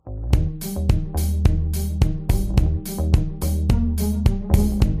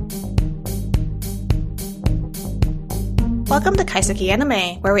Welcome to Kaiseki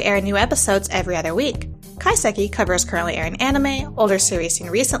Anime, where we air new episodes every other week. Kaiseki covers currently airing anime, older series seen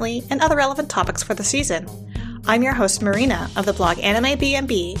recently, and other relevant topics for the season. I'm your host Marina of the blog Anime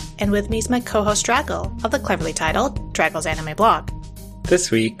B&B, and with me is my co-host Draggle of the cleverly titled Draggle's Anime Blog. This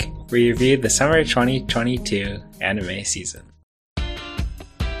week, we reviewed the summer 2022 anime season.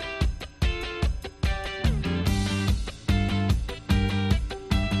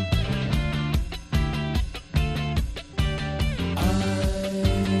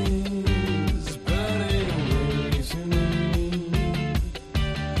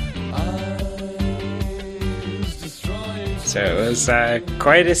 So it was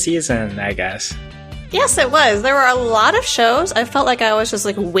quite a season, I guess. Yes, it was. There were a lot of shows. I felt like I was just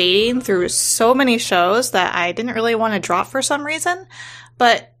wading through so many shows that I didn't really want to drop for some reason.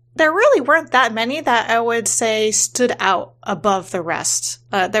 But there really weren't that many that I would say stood out above the rest.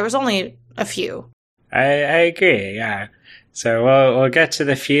 There was only a few. I agree, yeah. So we'll get to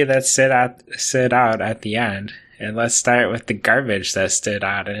the few that stood out at the end. And let's start with the garbage that stood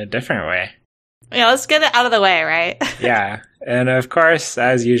out in a different way. Yeah, let's get it out of the way, right? Yeah. And of course,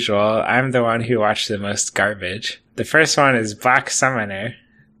 as usual, I'm the one who watched the most garbage. The first one is Black Summoner.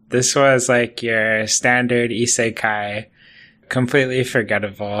 This was like your standard isekai, completely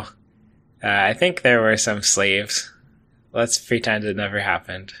forgettable. I think there were some slaves. Let's pretend it never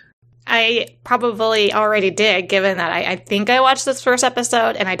happened. I probably already did, given that I think I watched this first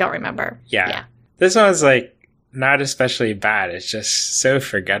episode and I don't remember. Yeah. This one's like not especially bad. It's just so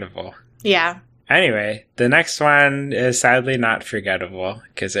forgettable. Yeah. Anyway, the next one is sadly not forgettable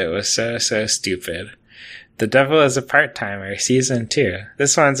because it was so stupid. The Devil is a Part-Timer, Season 2.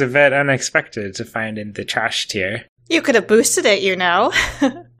 This one's a bit unexpected to find in the trash tier. You could have boosted it, you know.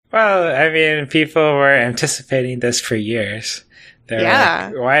 Well, I mean, people were anticipating this for years. They were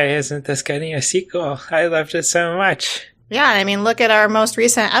like, why isn't this getting a sequel? I loved it so much. Yeah, I mean, look at our most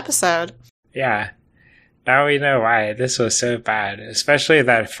recent episode. Yeah. Now we know why this was so bad, especially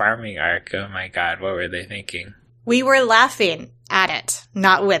that farming arc. Oh my god, what were they thinking? We were laughing at it,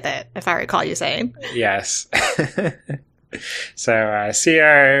 not with it, if I recall you saying. Yes. So see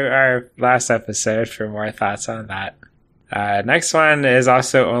our last episode for more thoughts on that. Next one is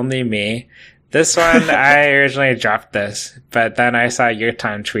Also Only Me. This one, I originally dropped this, but then I saw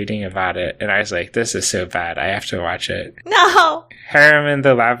Yurtan tweeting about it, and I was like, this is so bad, I have to watch it. No! Harem in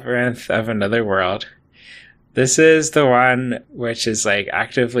the Labyrinth of Another World. This is the one which is like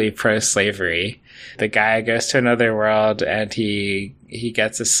actively pro-slavery. The guy goes to another world and he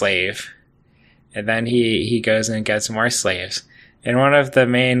gets a slave. And then he goes and gets more slaves. And one of the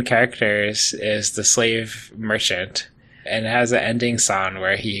main characters is the slave merchant. And it has an ending song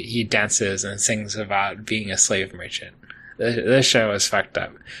where he dances and sings about being a slave merchant. This show is fucked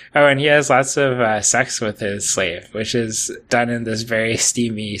up. Oh, and he has lots of sex with his slave, which is done in this very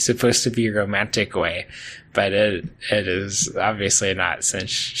steamy, supposed to be romantic way. But it is obviously not, since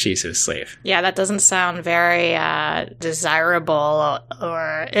she's his slave. Yeah, that doesn't sound very desirable,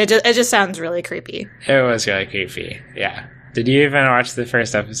 or it just sounds really creepy. It was really creepy, yeah. Did you even watch the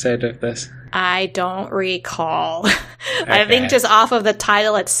first episode of this? I don't recall. Okay. I Okay. think just off of the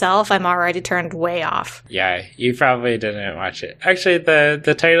title itself, I'm already turned way off. Yeah, you probably didn't watch it. Actually,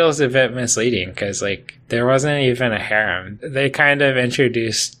 the title's a bit misleading because, like, there wasn't even a harem. They kind of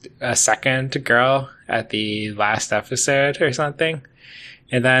introduced a second girl at the last episode or something.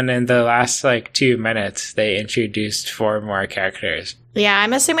 And then in the last, 2 minutes, they introduced 4 more characters. Yeah,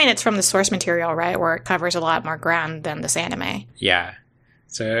 I'm assuming it's from the source material, right? Where it covers a lot more ground than this anime. Yeah.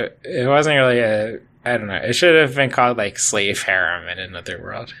 So it wasn't really I don't know. It should have been called, Slave Harem in Another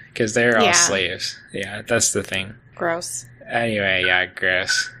World. Because they're all slaves. Yeah, that's the thing. Gross. Anyway, yeah,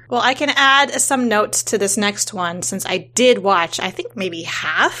 gross. Well, I can add some notes to this next one since I did watch, I think maybe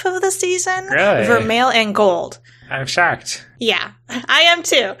half of the season. Really? Vermeil and Gold. I'm shocked. Yeah, I am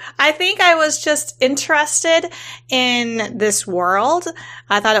too. I think I was just interested in this world.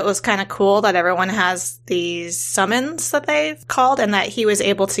 I thought it was kind of cool that everyone has these summons that they've called and that he was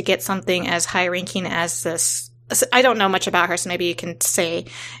able to get something as high ranking as this. I don't know much about her, so maybe you can say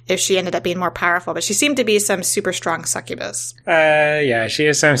if she ended up being more powerful, but she seemed to be some super strong succubus. Yeah, she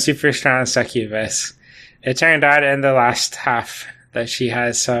is some super strong succubus. It turned out in the last half that she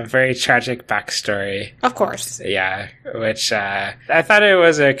has some very tragic backstory. Of course. Yeah, which I thought it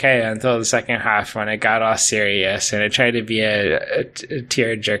was okay until the second half when it got all serious and it tried to be a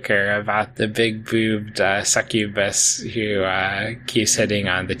tearjerker about the big-boobed succubus who keeps hitting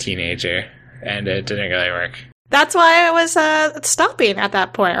on the teenager, and it didn't really work. That's why I was stopping at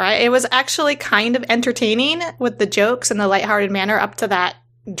that point, right? It was actually kind of entertaining with the jokes and the lighthearted manner up to that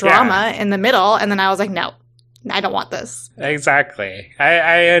drama in the middle, and then I was like, no, I don't want this. Exactly.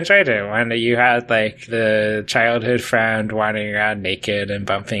 I enjoyed it when you had like the childhood friend wandering around naked and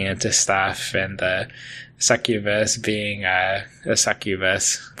bumping into stuff, and the succubus being a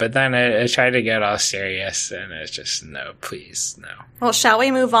succubus. But then it tried to get all serious, and it's just, no, please, no. Well, shall we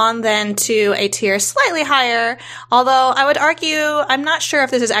move on then to a tier slightly higher? Although I would argue, I'm not sure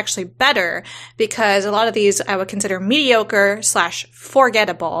if this is actually better, because a lot of these I would consider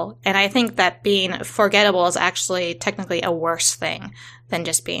mediocre/forgettable. And I think that being forgettable is actually technically a worse thing than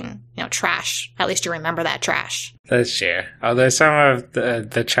just being, trash. At least you remember that trash. That's true. Although some of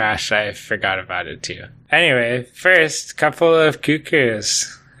the trash, I forgot about it too. Anyway, first, couple of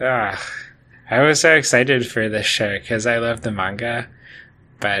cuckoos. I was so excited for this show because I love the manga,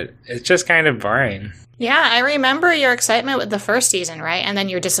 but it's just kind of boring. Yeah, I remember your excitement with the first season, right? And then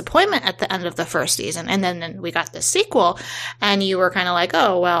your disappointment at the end of the first season. And then we got the sequel, and you were kind of like,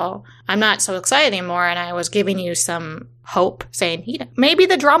 oh, well, I'm not so excited anymore. And I was giving you some hope, saying, maybe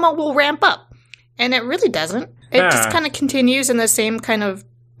the drama will ramp up. And it really doesn't. It just kind of continues in the same kind of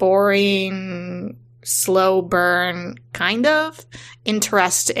boring, slow burn kind of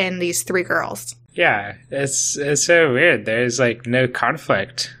interest in these three girls. Yeah, it's so weird. There's like no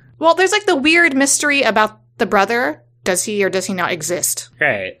conflict. Well, there's like the weird mystery about the brother. Does he or does he not exist?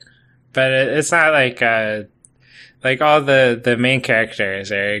 Right. But it's not like all the main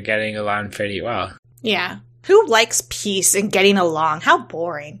characters are getting along pretty well. Yeah. Who likes peace and getting along? How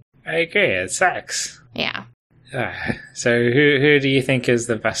boring. I agree. It sucks. Yeah. So who do you think is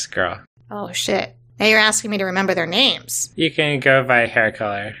the best girl? Oh, shit. Now you're asking me to remember their names. You can go by hair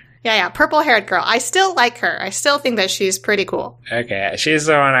color. Yeah, purple-haired girl. I still like her. I still think that she's pretty cool. Okay, she's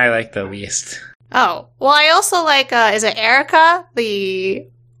the one I like the least. Oh, well, I also like, is it Erica, the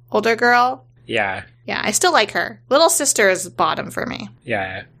older girl? Yeah. Yeah, I still like her. Little sister is bottom for me.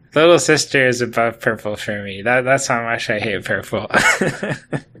 Yeah. Little sister is above purple for me. That's how much I hate purple.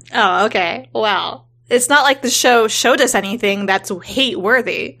 Oh, okay. Well, it's not like the show showed us anything that's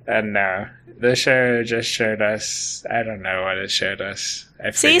hate-worthy. No. The show just showed us, I don't know what it showed us.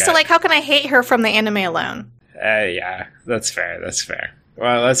 See, so like, how can I hate her from the anime alone? Yeah, that's fair.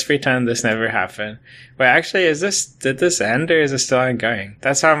 Well, let's pretend this never happened. Wait, actually, did this end or is it still ongoing?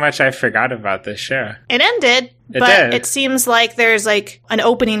 That's how much I forgot about this show. It ended, but it seems like there's like an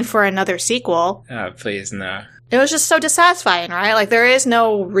opening for another sequel. Oh, please, no. It was just so dissatisfying, right? Like, there is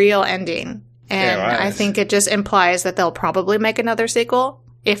no real ending. And I think it just implies that they'll probably make another sequel.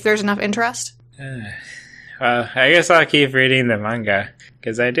 If there's enough interest. Well, I guess I'll keep reading the manga,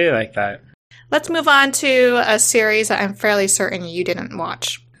 because I do like that. Let's move on to a series that I'm fairly certain you didn't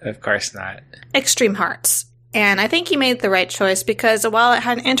watch. Of course not. Extreme Hearts. And I think you made the right choice, because while it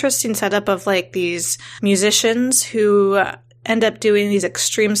had an interesting setup of like these musicians who end up doing these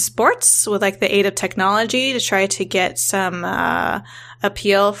extreme sports with like the aid of technology to try to get some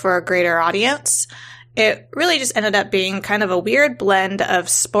appeal for a greater audience, it really just ended up being kind of a weird blend of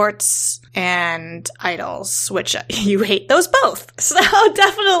sports and idols, which you hate those both. So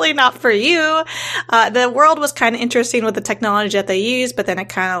definitely not for you. The world was kind of interesting with the technology that they use, but then it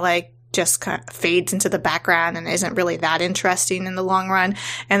kind of like just kind of fades into the background and isn't really that interesting in the long run.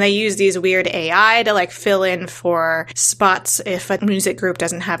 And they use these weird AI to like fill in for spots if a music group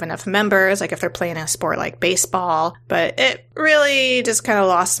doesn't have enough members, like if they're playing a sport like baseball. But it really just kind of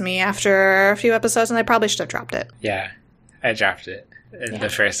lost me after a few episodes, and I probably should have dropped it. Yeah, I dropped it in the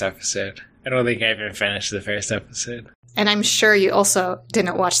first episode. I don't think I even finished the first episode. And I'm sure you also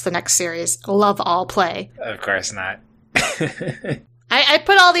didn't watch the next series, Love All Play. Of course not. I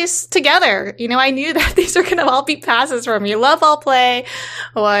put all these together. I knew that these are going to all be passes for me. Love All Play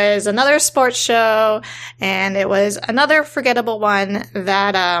was another sports show, and it was another forgettable one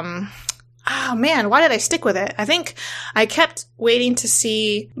that, oh man, why did I stick with it? I think I kept waiting to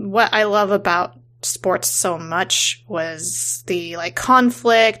see what I love about sports so much was the like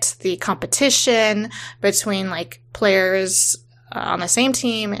conflict, the competition between like players on the same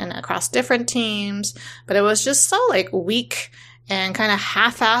team and across different teams. But it was just so like weak and kind of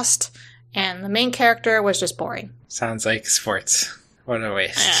half-assed, and the main character was just boring. Sounds like sports. What a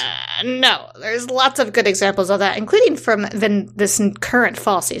waste. No, there's lots of good examples of that, including from this current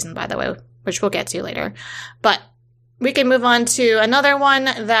fall season, by the way, which we'll get to later. But we can move on to another one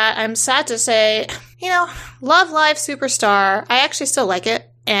that I'm sad to say, Love Live Superstar. I actually still like it,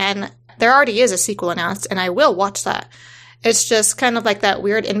 and there already is a sequel announced, and I will watch that. It's just kind of like that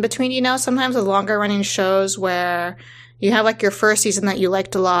weird in-between, sometimes with longer-running shows where you have like your first season that you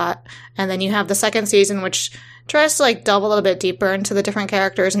liked a lot, and then you have the second season, which tries to like delve a little bit deeper into the different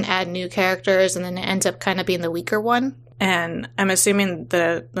characters and add new characters, and then it ends up kind of being the weaker one. And I'm assuming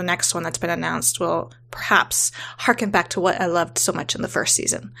the next one that's been announced will perhaps harken back to what I loved so much in the first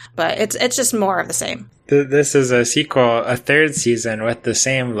season. But it's just more of the same. This is a sequel, a third season with the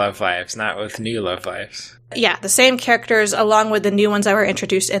same love lives, not with new love lives. Yeah, the same characters along with the new ones that were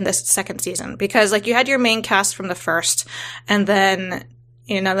introduced in this second season. Because like you had your main cast from the first, and then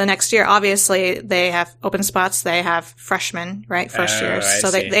the next year, obviously, they have open spots. They have freshmen, right? First years. So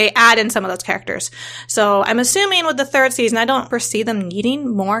they add in some of those characters. So I'm assuming with the third season, I don't foresee them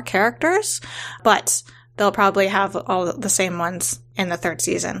needing more characters, but they'll probably have all the same ones in the third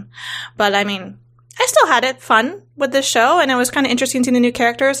season. But I mean, I still had it fun with this show, and it was kind of interesting seeing the new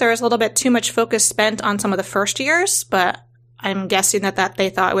characters. There was a little bit too much focus spent on some of the first years, but I'm guessing that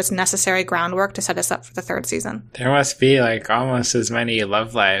they thought it was necessary groundwork to set us up for the third season. There must be like almost as many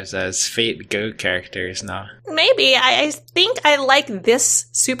love lives as Fate Go characters now. Maybe. I think I like this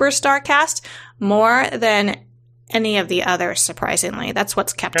superstar cast more than any of the others, surprisingly. That's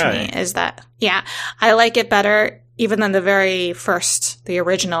what's kept me, is that, yeah, I like it better even than the very first, the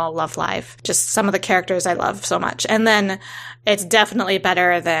original Love Live. Just some of the characters I love so much. And then it's definitely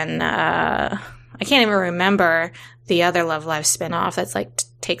better than, I can't even remember the other Love Live spinoff that's like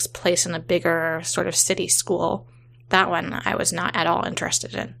takes place in a bigger sort of city school. That one I was not at all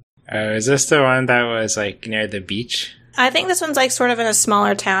interested in. Oh, is this the one that was like near the beach? I think this one's like sort of in a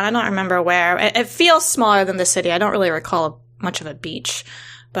smaller town. I don't remember where. It feels smaller than the city. I don't really recall much of a beach,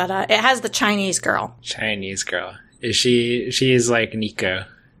 but it has the Chinese girl. Chinese girl. Is she's like Nico,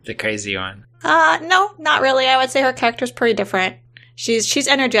 the crazy one? No, not really. I would say her character's pretty different. She's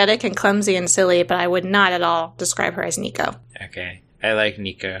energetic and clumsy and silly, but I would not at all describe her as Nico. Okay. I like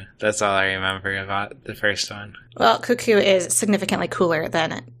Nico. That's all I remember about the first one. Well, Cuckoo is significantly cooler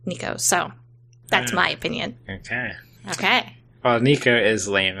than Nico, so that's my opinion. Okay. Well, Nico is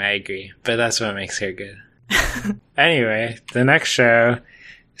lame, I agree, but that's what makes her good. Anyway, the next show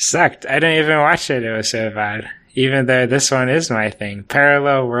sucked. I didn't even watch it. It was so bad. Even though this one is my thing.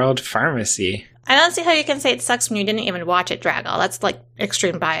 Parallel World Pharmacy. I don't see how you can say it sucks when you didn't even watch it, Draggle. That's like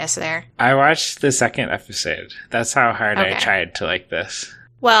extreme bias there. I watched the second episode. That's how hard I tried to like this.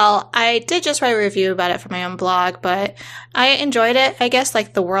 Well, I did just write a review about it for my own blog, but I enjoyed it. I guess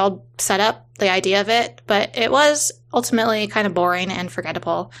like the world setup, the idea of it, but it was ultimately kind of boring and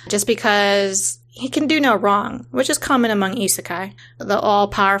forgettable just because he can do no wrong, which is common among isekai. The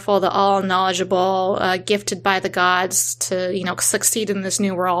all-powerful, the all-knowledgeable, gifted by the gods to, succeed in this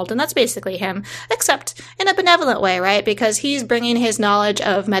new world. And that's basically him, except in a benevolent way, right? Because he's bringing his knowledge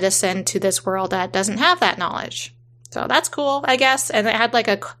of medicine to this world that doesn't have that knowledge. So that's cool, I guess. And it had like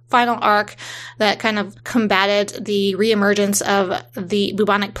a final arc that kind of combated the reemergence of the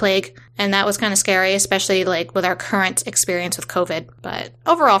bubonic plague. And that was kind of scary, especially like with our current experience with COVID. But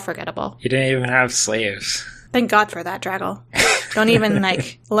overall, forgettable. You didn't even have slaves. Thank God for that, Draggle. Don't even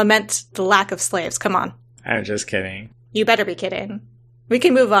lament the lack of slaves. Come on. I'm just kidding. You better be kidding. We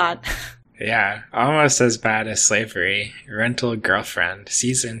can move on. Yeah, almost as bad as slavery. Rental Girlfriend,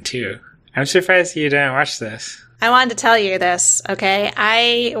 Season 2. I'm surprised you didn't watch this. I wanted to tell you this, okay?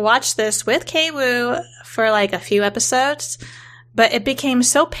 I watched this with Kei-Woo for like a few episodes, but it became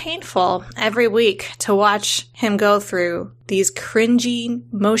so painful every week to watch him go through these cringy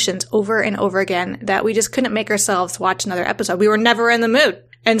motions over and over again that we just couldn't make ourselves watch another episode. We were never in the mood.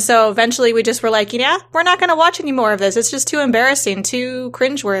 And so eventually we just were like, yeah, we're not going to watch any more of this. It's just too embarrassing, too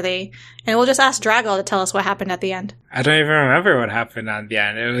cringeworthy. And we'll just ask Draggle to tell us what happened at the end. I don't even remember what happened at the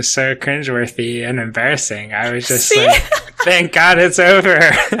end. It was so cringeworthy and embarrassing. I was just like, thank God it's over.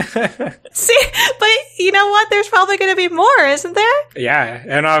 See, but you know what? There's probably going to be more, isn't there? Yeah,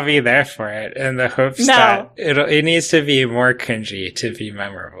 and I'll be there for it in the hopes that it needs to be more cringy to be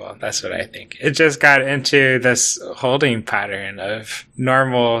memorable. That's what I think. It just got into this holding pattern of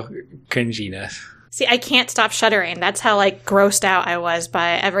normal cringiness. See, I can't stop shuddering. That's how, grossed out I was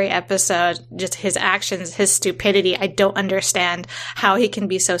by every episode. Just his actions, his stupidity. I don't understand how he can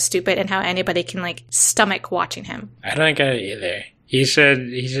be so stupid and how anybody can, stomach watching him. I don't get it either. He should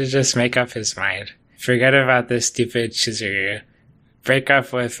just make up his mind. Forget about this stupid Chizuru. Break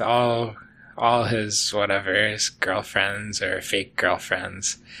up with all his his girlfriends or fake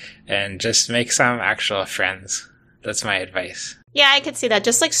girlfriends. And just make some actual friends. That's my advice. Yeah, I could see that.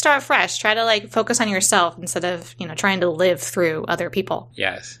 Just start fresh. Try to focus on yourself instead of, trying to live through other people.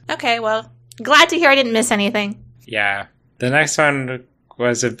 Yes. Okay, well, glad to hear I didn't miss anything. Yeah. The next one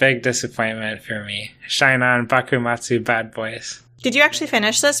was a big disappointment for me. Shine On Bakumatsu Bad Boys. Did you actually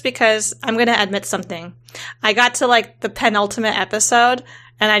finish this? Because I'm going to admit something. I got to the penultimate episode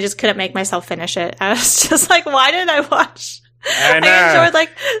and I just couldn't make myself finish it. I was just why did I watch? I know. I enjoyed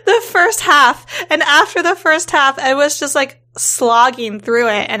the first half. And after the first half, I was just like slogging through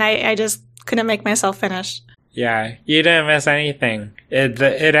it. And I just couldn't make myself finish. Yeah, you didn't miss anything. It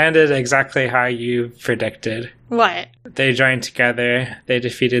ended exactly how you predicted. What? They joined together. They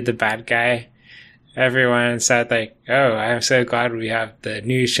defeated the bad guy. Everyone said like, oh, I'm so glad we have the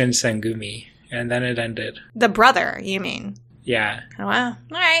new Shinsengumi. And then it ended. The brother, you mean? Yeah. Oh, wow. All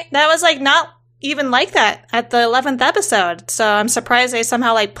right. That was like not even like that at the 11th episode. So I'm surprised they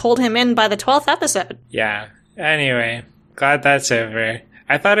somehow like pulled him in by the 12th episode. Yeah. Anyway, glad that's over.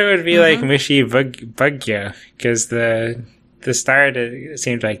 I thought it would be like Mushi Bugyo because the start it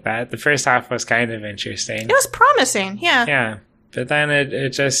seemed like that. The first half was kind of interesting. It was promising. Yeah. Yeah. But then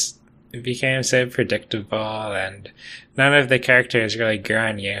it became so predictable and none of the characters really grew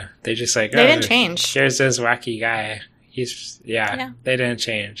on you. They just like, they didn't change. Here's this wacky guy. They didn't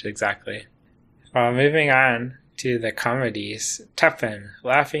change, exactly. Well, moving on to the comedies. Tuppen,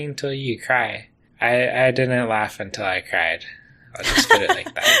 laughing till you cry. I didn't laugh until I cried. I'll just put it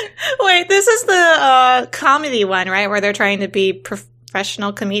like that. Wait, this is the comedy one, right? Where they're trying to be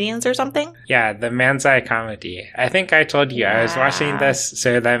professional comedians or something? Yeah, the Manzai comedy. I think I told you I was watching this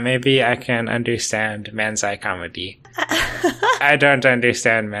so that maybe I can understand Manzai comedy. I don't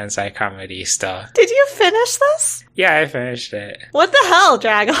understand Manzai comedy still. Did you finish this? Yeah, I finished it. What the hell,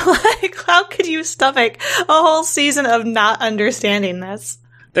 Drago? Like, how could you stomach a whole season of not understanding this?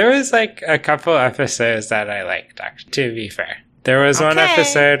 There was like a couple episodes that I liked, actually, to be fair. There was one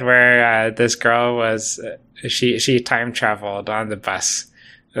episode where this girl was... She time traveled on the bus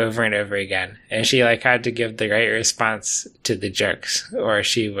over and over again, and she like had to give the right response to the jokes, or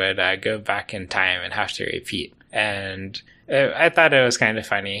she would go back in time and have to repeat. And I thought it was kind of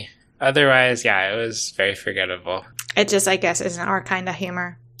funny. Otherwise, yeah, it was very forgettable. It just, I guess, isn't our kind of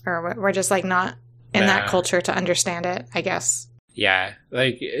humor, or we're just like not in that culture to understand it, I guess. Yeah,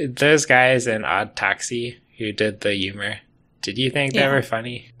 like those guys in Odd Taxi who did the humor. Did you think they were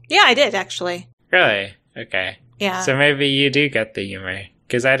funny? Yeah, I did actually. Really? Okay. Yeah. So maybe you do get the humor,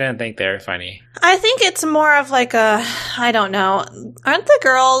 because I didn't think they were funny. I think it's more of like I don't know. Aren't the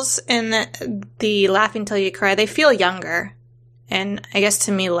girls in the Laughing Till You Cry, they feel younger. And I guess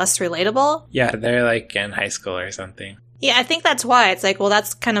to me, less relatable. Yeah, they're like in high school or something. Yeah, I think that's why. It's like, well,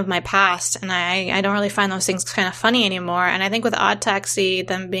 that's kind of my past, and I don't really find those things kind of funny anymore. And I think with Odd Taxi,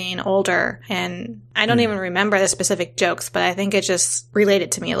 them being older, and I don't even remember the specific jokes, but I think it just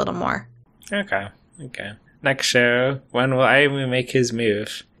related to me a little more. Okay. Next show, when will Ayumi make his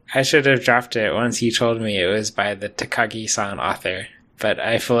move? I should have dropped it once he told me it was by the Takagi-san author, but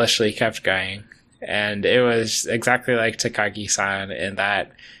I foolishly kept going. And it was exactly like Takagi-san in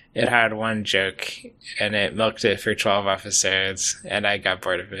that it had one joke, and it milked it for 12 episodes, and I got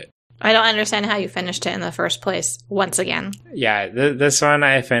bored of it. I don't understand how you finished it in the first place, once again. Yeah, this one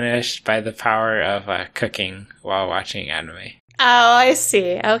I finished by the power of cooking while watching anime. Oh, I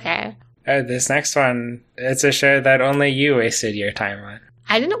see. Okay. Oh, this next one, it's a show that only you wasted your time on.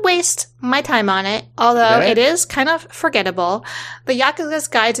 I didn't waste my time on it, although it is kind of forgettable. The Yakuza's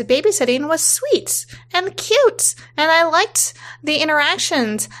Guide to Babysitting was sweet and cute, and I liked the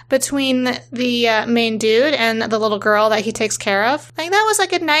interactions between the main dude and the little girl that he takes care of. Like, that was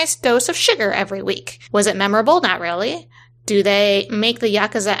like a nice dose of sugar every week. Was it memorable? Not really. Do they make the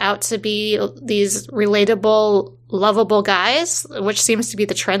Yakuza out to be these relatable, lovable guys, which seems to be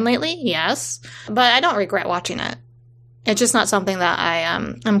the trend lately? Yes. But I don't regret watching it. It's just not something that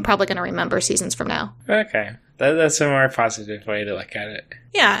I'm probably going to remember seasons from now. Okay. That's a more positive way to look at it.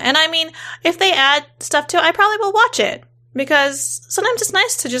 Yeah, and I mean, if they add stuff to it, I probably will watch it. Because sometimes it's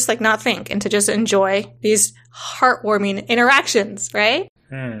nice to just like not think and to just enjoy these heartwarming interactions, right?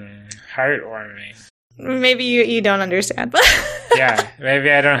 Heartwarming. Maybe you don't understand, but... Yeah, maybe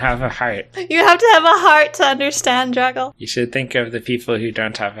I don't have a heart. You have to have a heart to understand, Draggle. You should think of the people who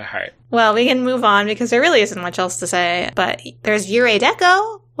don't have a heart. Well, we can move on because there really isn't much else to say. But there's Yurei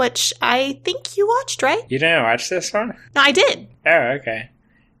Deko, which I think you watched, right? You didn't watch this one? No, I did. Oh, okay.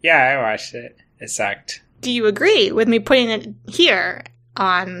 Yeah, I watched it. It sucked. Do you agree with me putting it here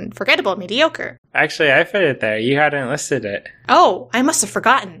on Forgettable Mediocre? Actually, I put it there. You hadn't listed it. Oh, I must have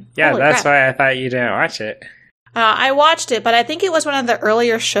forgotten. Yeah, Holy that's crap. why I thought you didn't watch it. I watched it, but I think it was one of the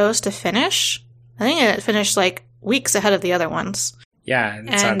earlier shows to finish. I think it finished like weeks ahead of the other ones. Yeah,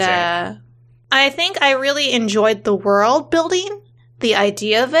 that sounds right. I think I really enjoyed the world building, the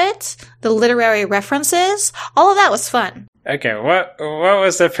idea of it, the literary references. All of that was fun. Okay, what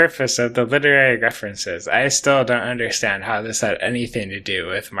was the purpose of the literary references? I still don't understand how this had anything to do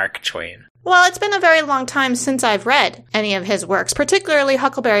with Mark Twain. Well, it's been a very long time since I've read any of his works, particularly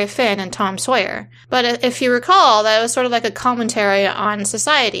Huckleberry Finn and Tom Sawyer. But if you recall, that was sort of like a commentary on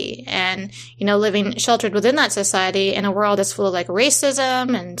society and, living sheltered within that society in a world that's full of like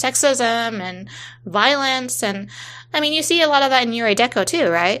racism and sexism and violence. And you see a lot of that in Yuri Deko too,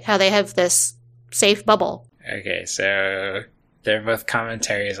 right? How they have this safe bubble. Okay, so they're both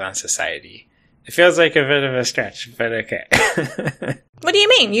commentaries on society. It feels like a bit of a stretch, but okay. What do you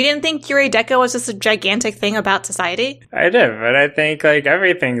mean? You didn't think Yuri Deko was just a gigantic thing about society? I did, but I think like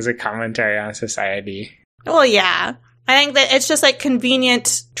everything's a commentary on society. Well, yeah. I think that it's just like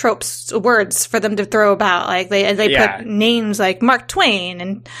convenient tropes, words for them to throw about. Like they put names like Mark Twain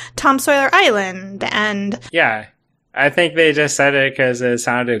and Tom Sawyer Island and... Yeah, I think they just said it because it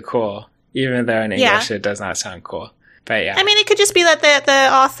sounded cool, even though in English it does not sound cool. But yeah. It could just be that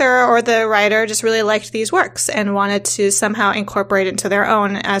the author or the writer just really liked these works and wanted to somehow incorporate it into their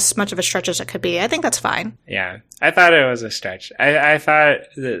own as much of a stretch as it could be. I think that's fine. Yeah. I thought it was a stretch. I thought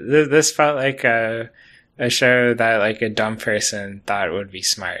this felt like a show that like a dumb person thought would be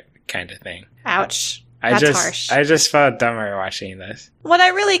smart kind of thing. Ouch. That's harsh. I just felt dumber watching this. What I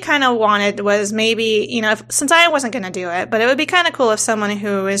really kind of wanted was maybe, since I wasn't going to do it, but it would be kind of cool if someone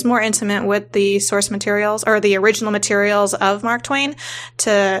who is more intimate with the source materials or the original materials of Mark Twain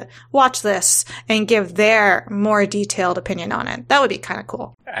to watch this and give their more detailed opinion on it. That would be kind of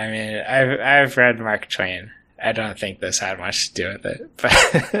cool. I've read Mark Twain. I don't think this had much to do with it.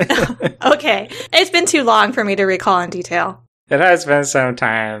 But Okay. It's been too long for me to recall in detail. It has been some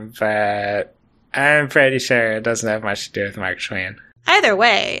time, but I'm pretty sure it doesn't have much to do with Mark Twain. Either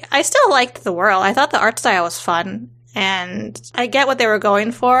way, I still liked the world. I thought the art style was fun, and I get what they were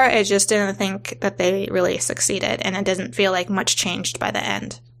going for. I just didn't think that they really succeeded, and it didn't feel like much changed by the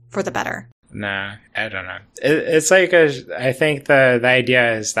end for the better. No, I don't know. It's like I think the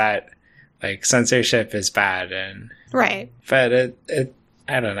idea is that like censorship is bad, and right. But it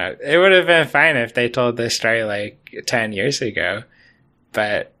I don't know. It would have been fine if they told this story like 10 years ago,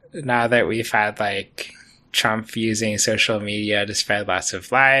 but now that we've had like Trump using social media to spread lots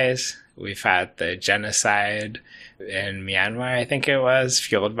of lies, we've had the genocide in Myanmar, I think it was,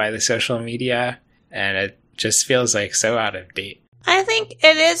 fueled by the social media, and it just feels like so out of date. I think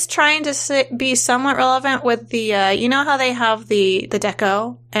it is trying to be somewhat relevant with the, how they have the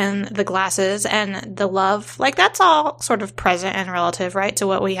deco and the glasses and the love. Like, that's all sort of present and relative, right, to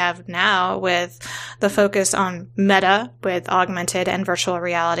what we have now with the focus on meta with augmented and virtual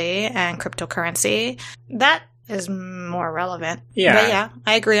reality and cryptocurrency. That is more relevant. Yeah. But yeah,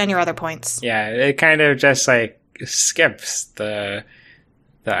 I agree on your other points. Yeah, it kind of just, like, skips the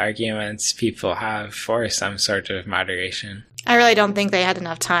arguments people have for some sort of moderation. I really don't think they had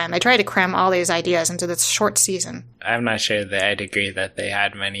enough time. They tried to cram all these ideas into this short season. I'm not sure that I'd agree that they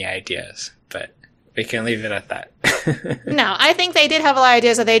had many ideas, but we can leave it at that. No, I think they did have a lot of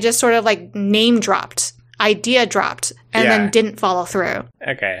ideas that they just sort of like name dropped, idea dropped, and then didn't follow through.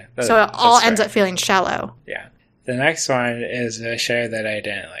 Okay. So it all ends up feeling shallow. Yeah. The next one is a show that I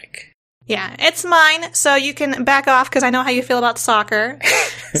didn't like. Yeah, it's mine, so you can back off because I know how you feel about soccer.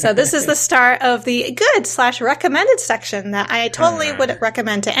 So this is the start of the good/recommended section that I totally would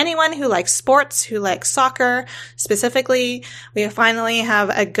recommend to anyone who likes sports, who likes soccer specifically. We finally have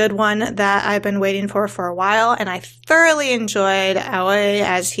a good one that I've been waiting for a while, and I thoroughly enjoyed Aoi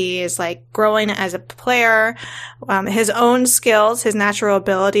as he is like growing as a player, his own skills, his natural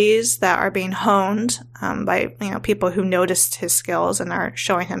abilities that are being honed by people who noticed his skills and are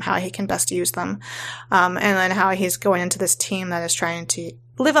showing him how he can best use them, and then how he's going into this team that is trying to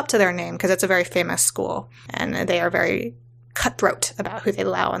live up to their name because it's a very famous school and they are very cutthroat about who they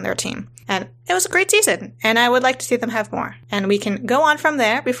allow on their team. And it was a great season, and I would like to see them have more. And we can go on from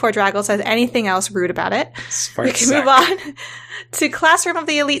there before Draggle says anything else rude about it. We can move on to Classroom of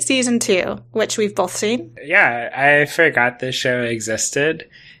the Elite Season 2, which we've both seen. Yeah, I forgot this show existed,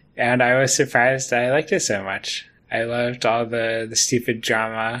 and I was surprised I liked it so much. I loved all the stupid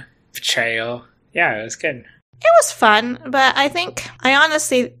drama, betrayal. Yeah, it was good. It was fun, but I think I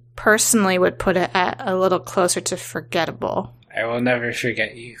honestly personally would put it at a little closer to forgettable. I will never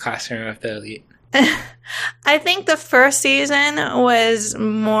forget you, Classroom of the Elite. I think the first season was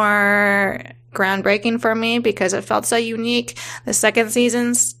more groundbreaking for me because it felt so unique. The second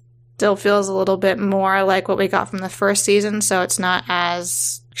season still feels a little bit more like what we got from the first season, so it's not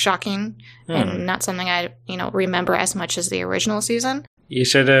as shocking and not something I, remember as much as the original season. You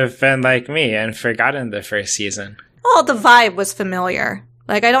should have been like me and forgotten the first season. Well, the vibe was familiar.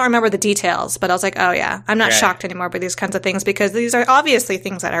 Like, I don't remember the details, but I was like, oh yeah, I'm not shocked anymore by these kinds of things because these are obviously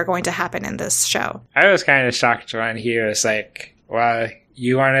things that are going to happen in this show. I was kind of shocked when he was like, well,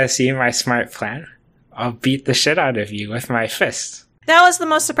 You want to see my smart plan? I'll beat the shit out of you with my fist. That was the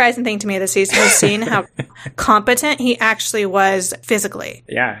most surprising thing to me this season, was seeing how competent he actually was physically.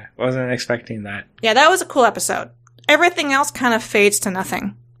 Yeah, wasn't expecting that. Yeah, that was a cool episode. Everything else kind of fades to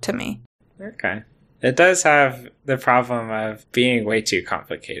nothing to me. Okay. It does have the problem of being way too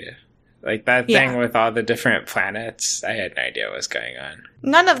complicated. Like that thing with all the different planets, I had no idea what was going on.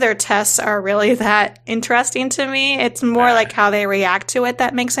 None of their tests are really that interesting to me. It's more like how they react to it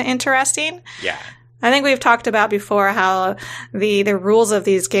that makes it interesting. Yeah. I think we've talked about before how the rules of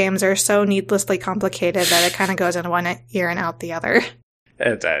these games are so needlessly complicated that it kind of goes in one ear and out the other.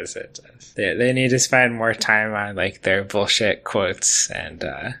 It does. They need to spend more time on like their bullshit quotes and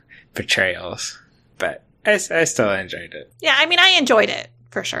betrayals. But I still enjoyed it. Yeah, I mean, I enjoyed it,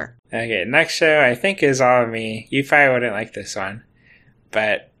 for sure. Okay, next show I think is All of Me. You probably wouldn't like this one.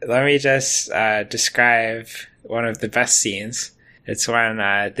 But let me just describe one of the best scenes. It's when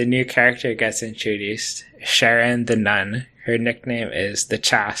the new character gets introduced, Sharon the Nun. Her nickname is the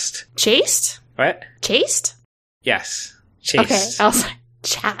Chaste. Chaste? What? Chaste? Yes. Chaste. Okay, I was like,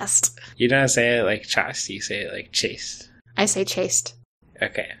 chaste. You don't say it like chaste, you say it like chaste. I say chaste.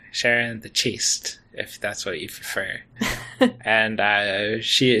 Okay, Sharon the Chaste, if that's what you prefer. And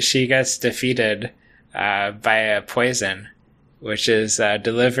she gets defeated by a poison, which is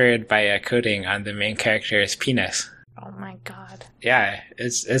delivered by a coating on the main character's penis. Oh my god. Yeah,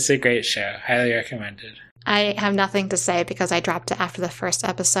 it's a great show. Highly recommended. I have nothing to say because I dropped it after the first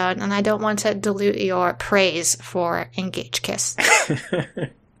episode, and I don't want to dilute your praise for Engage Kiss.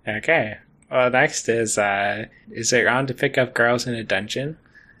 Okay. Well, next is it on to pick up Girls in a Dungeon,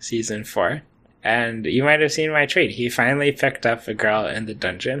 season 4. And you might have seen my tweet. He finally picked up a girl in the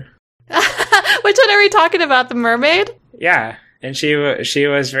dungeon. Which one are we talking about? The mermaid? Yeah, and she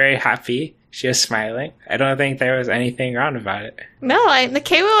was very happy. She was smiling. I don't think there was anything wrong about it. No,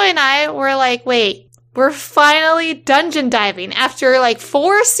 Nikayla and I were like, wait, we're finally dungeon diving after like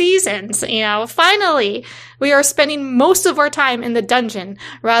 4 seasons, finally we are spending most of our time in the dungeon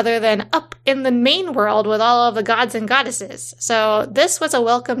rather than up in the main world with all of the gods and goddesses. So this was a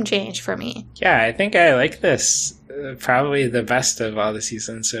welcome change for me. Yeah, I think I like this. Probably the best of all the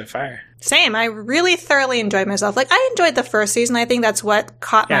seasons so far. Same. I really thoroughly enjoyed myself. Like, I enjoyed the first season. I think that's what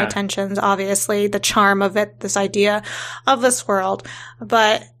caught my attention, obviously, the charm of it, this idea of this world.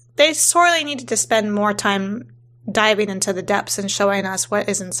 But they sorely needed to spend more time diving into the depths and showing us what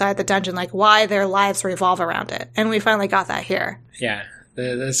is inside the dungeon, like why their lives revolve around it. And we finally got that here. Yeah.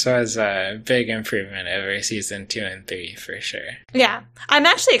 This was a big improvement over season 2 and 3, for sure. Yeah. I'm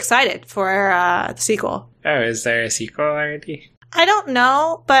actually excited for the sequel. Oh, is there a sequel already? I don't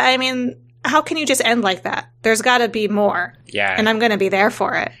know, but I mean, how can you just end like that? There's got to be more. Yeah. And I'm going to be there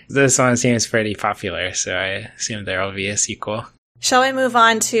for it. This one seems pretty popular, so I assume there will be a sequel. Shall we move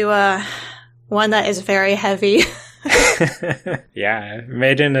on to one that is very heavy? Yeah.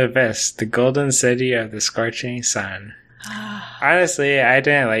 Made in Abyss, the golden city of the scorching sun. Honestly, I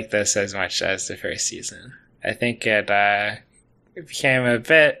didn't like this as much as the first season. I think it became a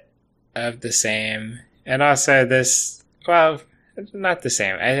bit of the same. And also this, well, not the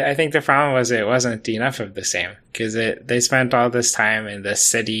same. I think the problem was it wasn't enough of the same. Because they spent all this time in the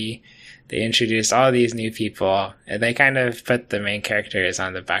city. They introduced all these new people. And they kind of put the main characters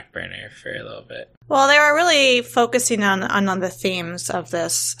on the back burner for a little bit. Well, they were really focusing on the themes of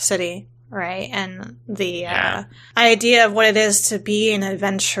this city. Right. And the idea of what it is to be an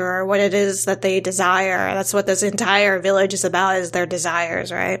adventurer, what it is that they desire. That's what this entire village is about, is their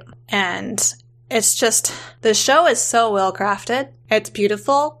desires, right? And it's just, the show is so well crafted. It's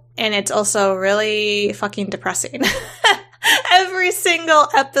beautiful. And it's also really fucking depressing. Every single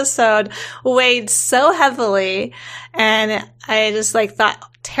episode weighed so heavily. And I just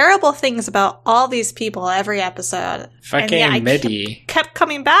thought terrible things about all these people every episode. Fucking Midi. Kept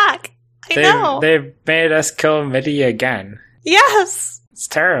coming back. I know. They made us kill Midi again. Yes. It's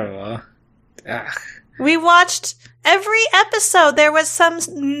terrible. Ugh. We watched every episode. There was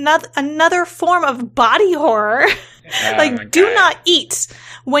another form of body horror. Do not eat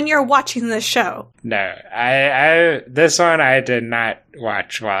when you're watching this show. No, I this one I did not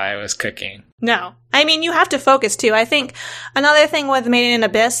watch while I was cooking. No. I mean, you have to focus too. I think another thing with Made in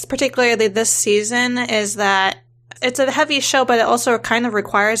Abyss, particularly this season, is that it's a heavy show, but it also kind of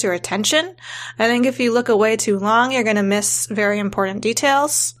requires your attention. I think if you look away too long, you're going to miss very important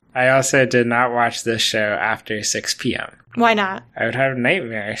details. I also did not watch this show after 6 p.m. Why not? I would have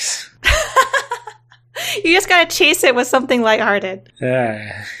nightmares. You just got to chase it with something lighthearted.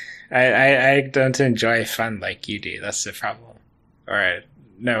 Yeah. I don't enjoy fun like you do. That's the problem. Or,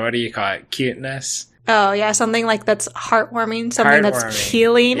 no, what do you call it? Cuteness? Oh, yeah, something like that's heartwarming, something that's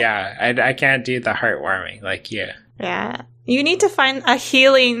healing. Yeah, I can't do the heartwarming like you. Yeah. You need to find a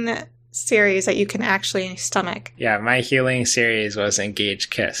healing series that you can actually stomach. Yeah, my healing series was Engage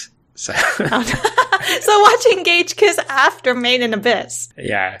Kiss. So, so watch Engage Kiss after Made in Abyss.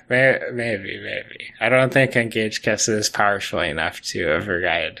 Yeah, maybe. I don't think Engage Kiss is powerful enough to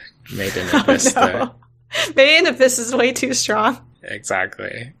override Made in Abyss. Oh, no. Made in Abyss is way too strong.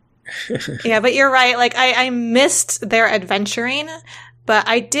 Exactly. Yeah, but you're right. Like, I missed their adventuring, but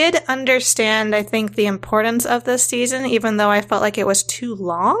I did understand, I think, the importance of this season, even though I felt like it was too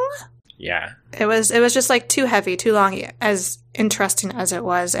long. Yeah. It was just like too heavy, too long, as interesting as it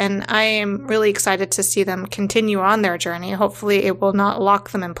was. And I am really excited to see them continue on their journey. Hopefully it will not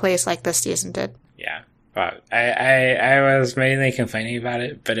lock them in place like this season did. Yeah. But I was mainly complaining about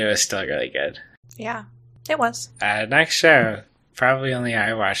it, but it was still really good. Yeah, it was. Next show. Probably only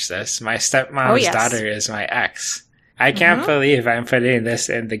I watched this. My Stepmom's Daughter is My Ex. I can't believe I'm putting this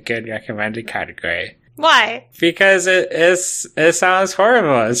in the good recommended category. Why? Because it sounds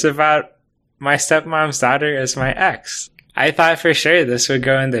horrible. It's about My Stepmom's Daughter is My Ex. I thought for sure this would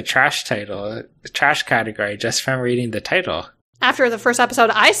go in the trash category just from reading the title. After the first episode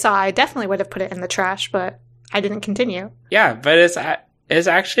I saw, I definitely would have put it in the trash, but I didn't continue. Yeah, but it's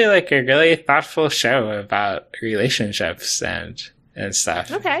actually like a really thoughtful show about relationships and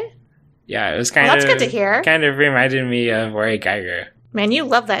stuff. Okay. Yeah, it was that's good to hear. Kind of reminded me of Ori Geiger. Man, you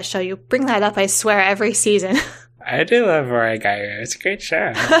love that show. You bring that up, I swear, every season. I do love Ori Geiger. It's a great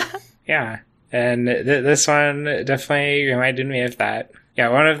show. Yeah. And this one definitely reminded me of that. Yeah,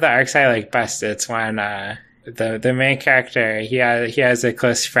 one of the arcs I like best, it's when the main character, he has a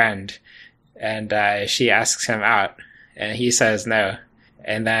close friend, and she asks him out, and he says no.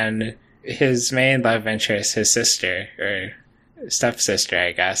 And then his main love interest, his sister, or stepsister,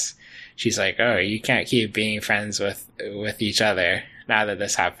 I guess, she's like, oh, you can't keep being friends with each other now that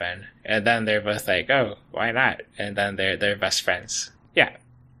this happened. And then they're both like, oh, why not? And then they're best friends. Yeah.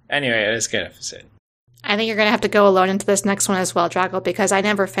 Anyway, it was a good episode. I think you're going to have to go alone into this next one as well, Drago, because I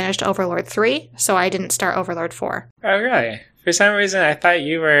never finished Overlord 3, so I didn't start Overlord 4. Oh, really? For some reason, I thought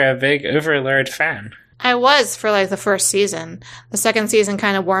you were a big Overlord fan. I was for like the first season. The second season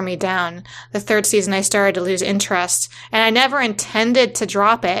kind of wore me down. The third season, I started to lose interest, and I never intended to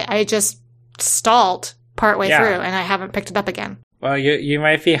drop it. I just stalled partway through, and I haven't picked it up again. Well, you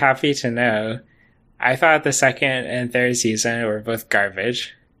might be happy to know, I thought the second and third season were both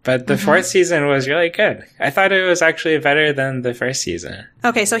garbage. But the fourth season was really good. I thought it was actually better than the first season.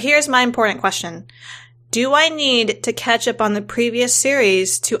 Okay, so here's my important question. Do I need to catch up on the previous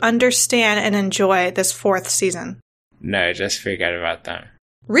series to understand and enjoy this fourth season? No, just forget about them.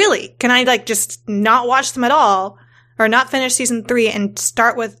 Really? Can I, just not watch them at all? Or not finish season 3 and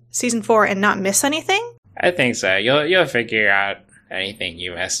start with season 4 and not miss anything? I think so. You'll figure out anything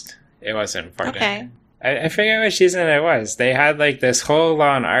you missed. It wasn't important. Okay. I forget what season it was. They had this whole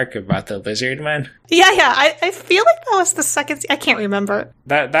long arc about the lizard men. Yeah. I feel like that was the second. I can't remember.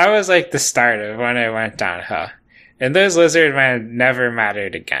 That was the start of when it went downhill. And those lizard men never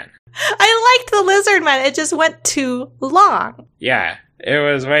mattered again. I liked the lizard men. It just went too long. Yeah, it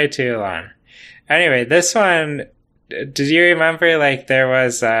was way too long. Anyway, this one, did you remember there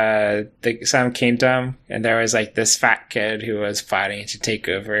was some kingdom and there was this fat kid who was plotting to take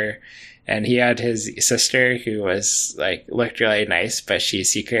over? And he had his sister who was, looked really nice, but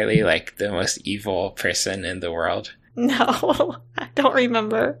she's secretly, the most evil person in the world. No, I don't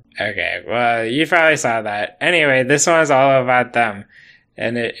remember. Okay, well, you probably saw that. Anyway, this one is all about them.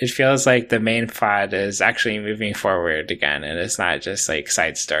 And it feels like the main plot is actually moving forward again, and it's not just,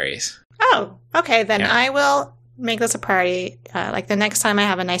 side stories. Oh, okay, then I will make this a priority, the next time I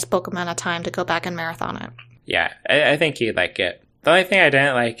have a nice bulk amount of time to go back and marathon it. Yeah, I think you'd like it. The only thing I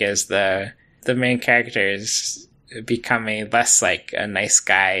didn't like is the main character is becoming less a nice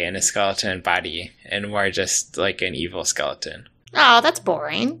guy in a skeleton body and more just an evil skeleton. Oh, that's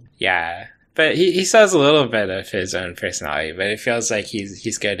boring. Yeah, but he still has a little bit of his own personality, but it feels like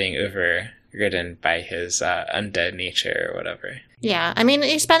he's getting overridden by his undead nature or whatever. Yeah, I mean,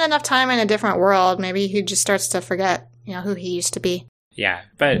 you spend enough time in a different world, maybe he just starts to forget, who he used to be. Yeah,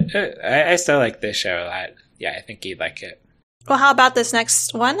 but I still like this show a lot. Yeah, I think you'd like it. Well, how about this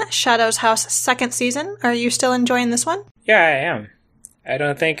next one? Shadow's House second season. Are you still enjoying this one? Yeah, I am. I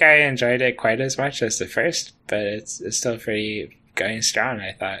don't think I enjoyed it quite as much as the first, but it's still pretty going strong,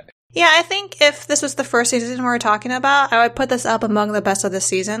 I thought. Yeah, I think if this was the first season we were talking about, I would put this up among the best of the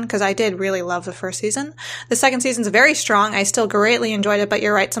season, because I did really love the first season. The second season's very strong. I still greatly enjoyed it, but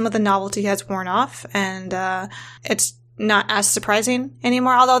you're right, some of the novelty has worn off, and it's not as surprising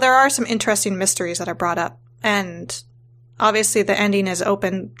anymore, although there are some interesting mysteries that are brought up. And obviously the ending is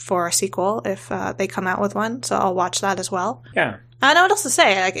open for a sequel if they come out with one, so I'll watch that as well. Yeah. I don't know what else to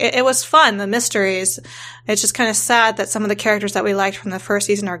say. Like, it was fun, the mysteries. It's just kind of sad that some of the characters that we liked from the first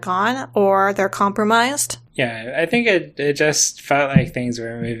season are gone, or they're compromised. Yeah, I think it just felt like things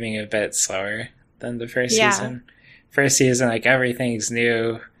were moving a bit slower than the first season. First season, like, everything's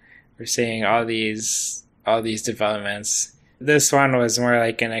new. We're seeing all these developments. This one was more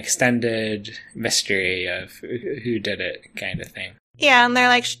like an extended mystery of who did it kind of thing. Yeah, and they're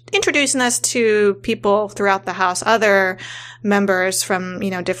like introducing us to people throughout the house, other members from,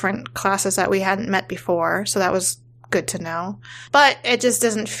 different classes that we hadn't met before. So that was good to know. But it just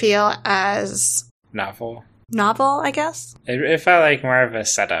doesn't feel as novel, I guess. It felt like more of a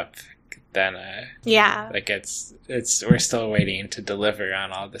setup than like it's we're still waiting to deliver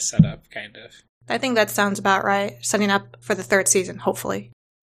on all the setup kind of. I think that sounds about right. Setting up for the third season, hopefully.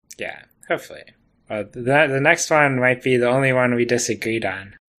 Yeah, hopefully. The next one might be the only one we disagreed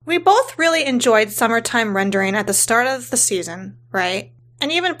on. We both really enjoyed summertime rendering at the start of the season, right? And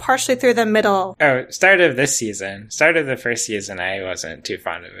even partially through the middle. Oh, start of this season. Start of the first season, I wasn't too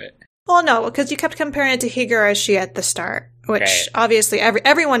fond of it. Well, no, because you kept comparing it to Higurashi at the start, which obviously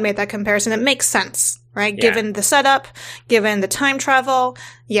everyone made that comparison. It makes sense, right? Yeah. Given the setup, given the time travel,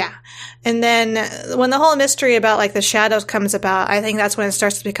 yeah. And then when the whole mystery about like the shadows comes about, I think that's when it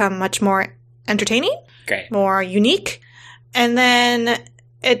starts to become much more entertaining, more unique. And then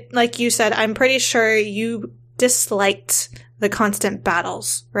it, like you said, I'm pretty sure you disliked the constant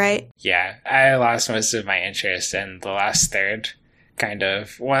battles, right? Yeah, I lost most of my interest in the last third. Kind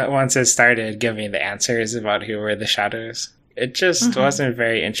of once it started giving the answers about who were the shadows, it just wasn't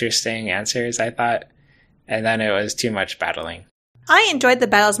very interesting answers, I thought, and then it was too much battling. I enjoyed the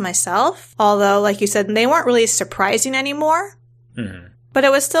battles myself, although, like you said, they weren't really surprising anymore. Mm-hmm. But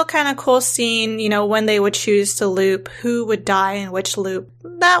it was still kind of cool seeing, when they would choose to loop, who would die in which loop.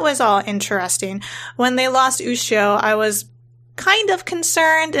 That was all interesting. When they lost Ushio, I was kind of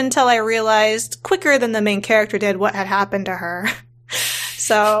concerned until I realized, quicker than the main character did, what had happened to her.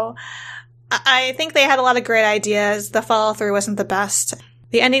 So I think they had a lot of great ideas. The follow-through wasn't the best.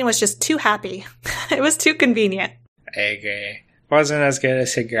 The ending was just too happy. It was too convenient. I agree. Wasn't as good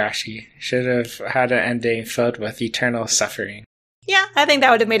as Higurashi. Should have had an ending filled with eternal suffering. Yeah, I think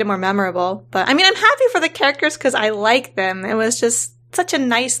that would have made it more memorable. But, I'm happy for the characters because I like them. It was just such a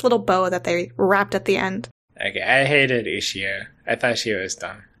nice little bow that they wrapped at the end. Okay, I hated Ushio. I thought she was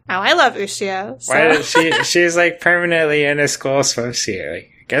dumb. Oh, I love Ushio. So. Why did she's like permanently in a school swimsuit.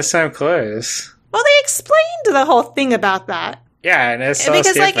 Like, guess I'm close. Well, they explained the whole thing about that. Yeah, and it's so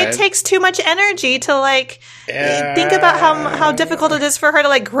because stupid. it takes too much energy to think about how difficult it is for her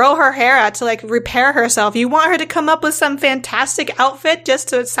to grow her hair out to repair herself. You want her to come up with some fantastic outfit just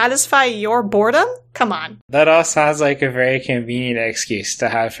to satisfy your boredom? Come on. That all sounds like a very convenient excuse to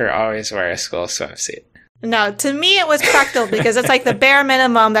have her always wear a school swimsuit. No, to me it was practical because it's the bare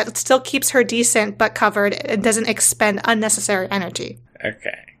minimum that still keeps her decent but covered and doesn't expend unnecessary energy.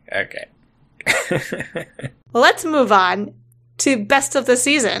 Okay. Well, let's move on to best of the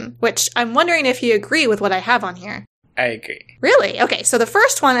season, which I'm wondering if you agree with what I have on here. I agree. Really? Okay, so the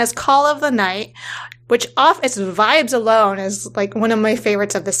first one is Call of the Night, which off its vibes alone is one of my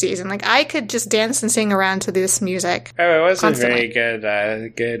favorites of the season. I could just dance and sing around to this music. Oh, it was constantly. a very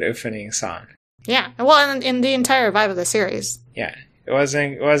good opening song. Yeah, well, in the entire vibe of the series. Yeah, it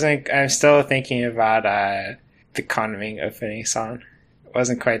wasn't. I'm still thinking about the Conming opening song. It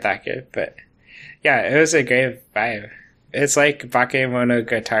wasn't quite that good, but yeah, it was a great vibe. It's like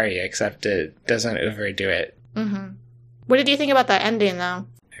Bakemonogatari, except it doesn't overdo it. Mm-hmm. What did you think about that ending, though?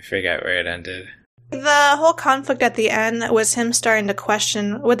 I forget where it ended. The whole conflict at the end was him starting to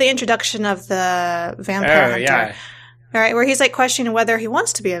question, with the introduction of the vampire hunter. Yeah. All right, where he's questioning whether he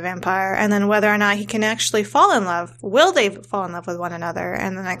wants to be a vampire and then whether or not he can actually fall in love. Will they fall in love with one another?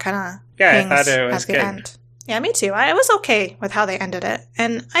 And then that kind of I thought it was at the good. end. Yeah, me too. I was okay with how they ended it.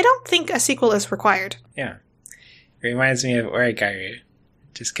 And I don't think a sequel is required. Yeah. It reminds me of Origaru.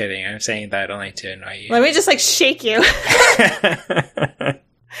 Just kidding. I'm saying that only to annoy you. Let me just shake you.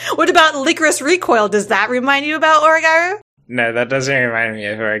 What about Licorice Recoil? Does that remind you about Origaru? No, that doesn't remind me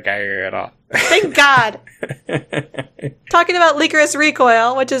of Origaru at all. Thank God. Talking about Licorice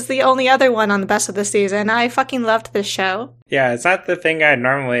Recoil, which is the only other one on the best of the season, I fucking loved this show. Yeah, it's not the thing I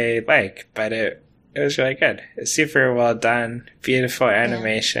normally like, but it was really good. It's super well done, beautiful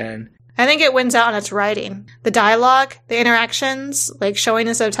animation. I think it wins out on its writing. The dialogue, the interactions, showing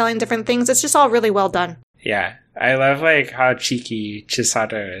instead of telling different things, it's just all really well done. Yeah, I love how cheeky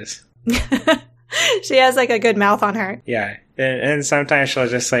Chisato is. She has like a good mouth on her. Yeah. And sometimes she'll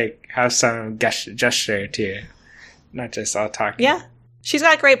just like have some gesture too. Not just all talk. Yeah. She's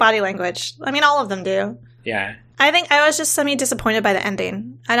got great body language. I mean, all of them do. Yeah. I think I was just semi-disappointed by the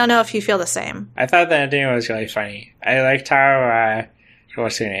ending. I don't know if you feel the same. I thought the ending was really funny. I liked how,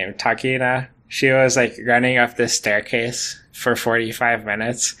 what's her name? Takina. She was like running up this staircase for 45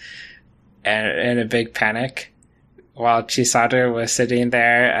 minutes and in a big panic while Chisato was sitting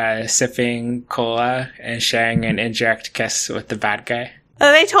there sipping cola and sharing an indirect kiss with the bad guy.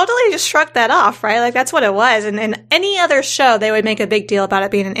 They totally just shrugged that off, right? Like, that's what it was. And in any other show, they would make a big deal about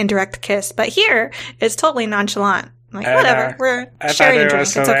it being an indirect kiss. But here, it's totally nonchalant. Like, whatever. We're sharing a drink.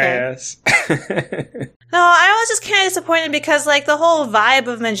 It's hilarious. Okay. No, I was just kind of disappointed because, like, the whole vibe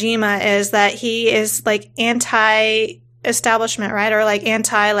of Majima is that he is, like, anti-establishment, right? Or, like,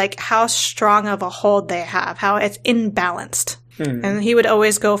 like, how strong of a hold they have, how it's imbalanced. And he would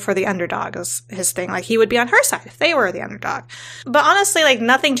always go for the underdog as his thing. Like, he would be on her side if they were the underdog. But honestly, like,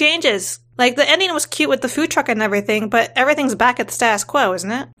 nothing changes. Like, the ending was cute with the food truck and everything, but everything's back at the status quo,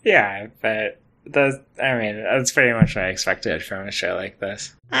 isn't it? Yeah, but that's pretty much what I expected from a show like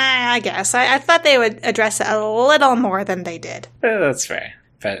this. I guess. I thought they would address it a little more than they did. That's fair.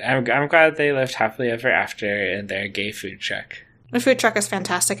 But I'm glad they lived happily ever after in their gay food truck. The food truck is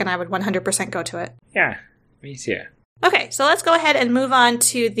fantastic, and I would 100% go to it. Yeah, me too. Okay, so let's go ahead and move on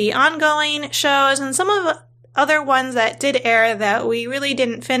to the ongoing shows and some of the other ones that did air that we really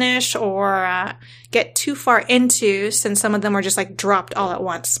didn't finish or get too far into, since some of them were just like dropped all at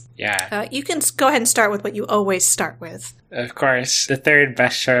once. Yeah. You can go ahead and start with what you always start with. Of course, the third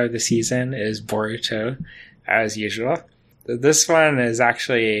best show of the season is Boruto, as usual. This one is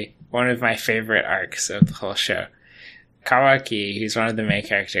actually one of my favorite arcs of the whole show. Kawaki, he's one of the main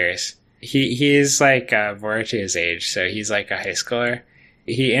characters. He's like Boruto's age, so he's like a high schooler.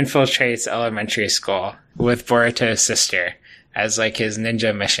 He infiltrates elementary school with Boruto's sister as like his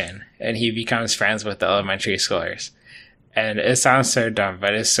ninja mission, and he becomes friends with the elementary schoolers. And it sounds so dumb,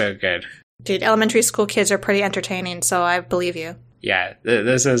 but it's so good. Dude, elementary school kids are pretty entertaining, so I believe you. Yeah,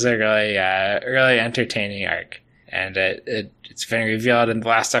 this is a really entertaining arc, and it's been revealed in the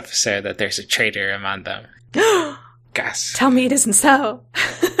last episode that there's a traitor among them. Gus. Tell me it isn't so.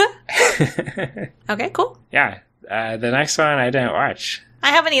 Okay, cool. Yeah. The next one I didn't watch. I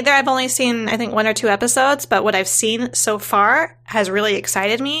haven't either. I've only seen, I think, 1 or 2 episodes, but what I've seen so far has really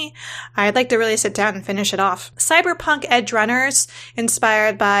excited me. I'd like to really sit down and finish it off. Cyberpunk Edge Runners,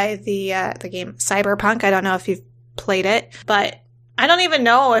 inspired by the game Cyberpunk. I don't know if you've played it, but I don't even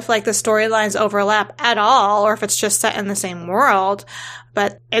know if like the storylines overlap at all or if it's just set in the same world,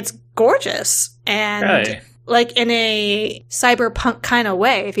 but it's gorgeous. And Really? Like in a cyberpunk kind of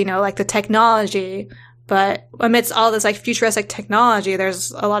way, if you know, like the technology. But amidst all this like futuristic technology,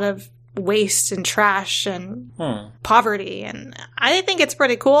 there's a lot of waste and trash and poverty. And I think it's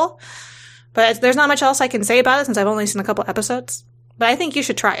pretty cool. But there's not much else I can say about it since I've only seen a couple episodes. But I think you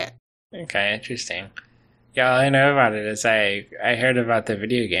should try it. Okay, interesting. Yeah, all I know about it is I heard about the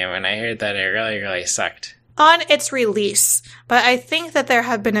video game and I heard that it really, really sucked. On its release. But I think that there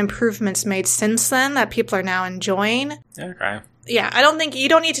have been improvements made since then that people are now enjoying. Okay. Yeah, I don't think you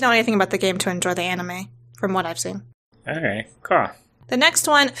don't need to know anything about the game to enjoy the anime, from what I've seen. Okay, cool. The next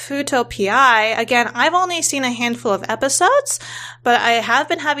one, Futo PI. Again, I've only seen a handful of episodes, but I have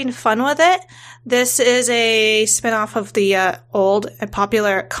been having fun with it. This is a spin-off of the old and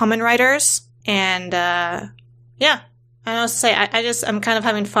popular Kamen Riders. And, yeah. I don't know what to say. I'm kind of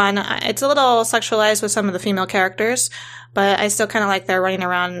having fun. It's a little sexualized with some of the female characters, but I still kind of like they're running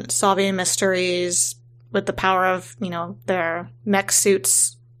around solving mysteries with the power of, you know, their mech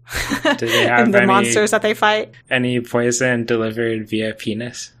suits. Do they have and the monsters that they fight. Any poison delivered via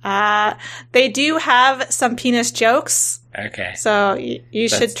penis? They do have some penis jokes. Okay. So you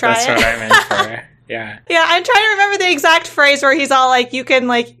should try it. That's what I meant for. Yeah. Yeah, I'm trying to remember the exact phrase where he's all like, you can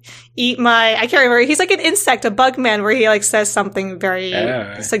like eat my, I can't remember. He's like an insect, a bug man, where he like says something very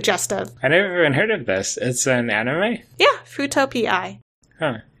suggestive. I never even heard of this. It's an anime? Yeah, Futopi.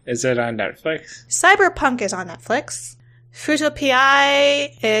 Huh. Is it on Netflix? Cyberpunk is on Netflix.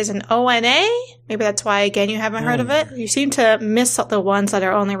 Futopi is an ONA. Maybe that's why, again, you haven't heard of it. You seem to miss the ones that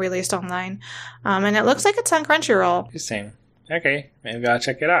are only released online. And it looks like it's on Crunchyroll. Interesting. Okay, maybe I'll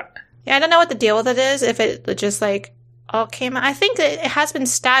check it out. Yeah, I don't know what the deal with it is. If it just like all came out. I think that it has been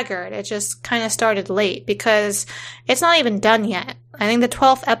staggered. It just kind of started late because it's not even done yet. I think the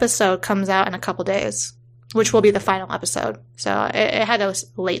 12th episode comes out in a couple days, which will be the final episode. So it had a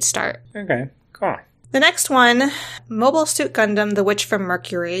late start. Okay, cool. The next one, Mobile Suit Gundam The Witch from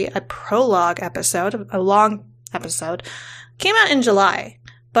Mercury, a prologue episode, a long episode, came out in July.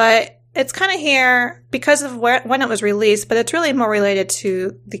 But it's kind of here because of when it was released, but it's really more related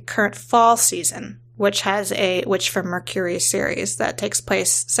to the current fall season, which has a Witch from Mercury series that takes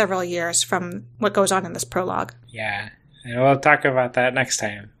place several years from what goes on in this prologue. Yeah, and we'll talk about that next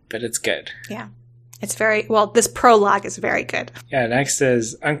time, but it's good. Yeah. It's this prologue is very good. Yeah, next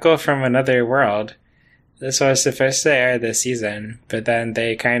is Uncle from Another World. This was supposed to air this season, but then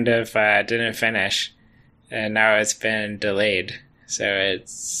they kind of didn't finish, and now it's been delayed. So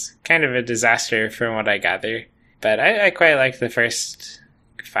it's kind of a disaster from what I gather. But I quite like the first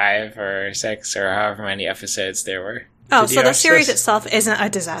 5 or 6 or however many episodes there were. Oh, so the series itself isn't a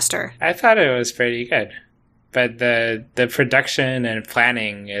disaster. I thought it was pretty good. But the production and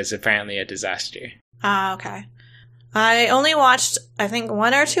planning is apparently a disaster. Ah, okay. I only watched, I think,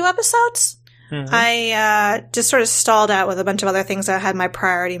 1 or 2 episodes. Mm-hmm. I just sort of stalled out with a bunch of other things that had my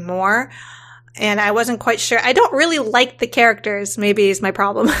priority more. And I wasn't quite sure. I don't really like the characters, maybe is my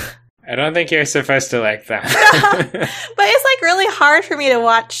problem. I don't think you're supposed to like them. But it's like really hard for me to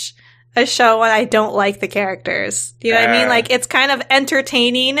watch a show when I don't like the characters. Do you know what I mean? Like, it's kind of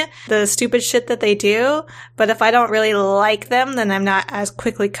entertaining, the stupid shit that they do, but if I don't really like them, then I'm not as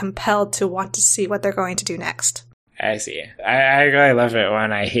quickly compelled to want to see what they're going to do next. I see. I really love it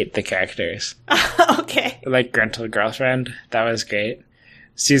when I hate the characters. Okay. Like Gruntle Girlfriend, that was great.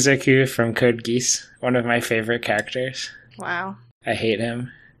 Suzaku from Code Geass, one of my favorite characters. Wow. I hate him,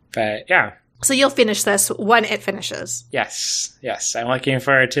 but yeah. So you'll finish this when it finishes. Yes. I'm looking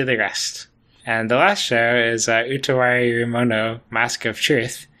forward to the rest. And the last show is Utawari Rumono, Mask of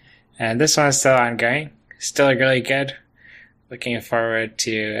Truth. And this one's still ongoing. Still really good. Looking forward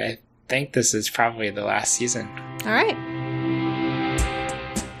to, I think this is probably the last season. All right.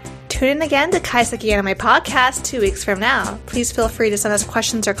 Tune in again to Kaiseki Anime Podcast 2 weeks from now. Please feel free to send us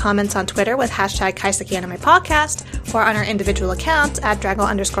questions or comments on Twitter with hashtag Kaiseki Anime Podcast or on our individual accounts at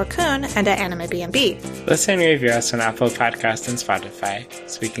Drago_Kun and at AnimeBNB. Listen and review us on Apple Podcasts and Spotify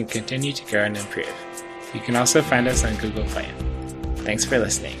so we can continue to grow and improve. You can also find us on Google Play. Thanks for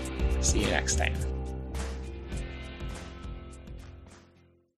listening. See you next time.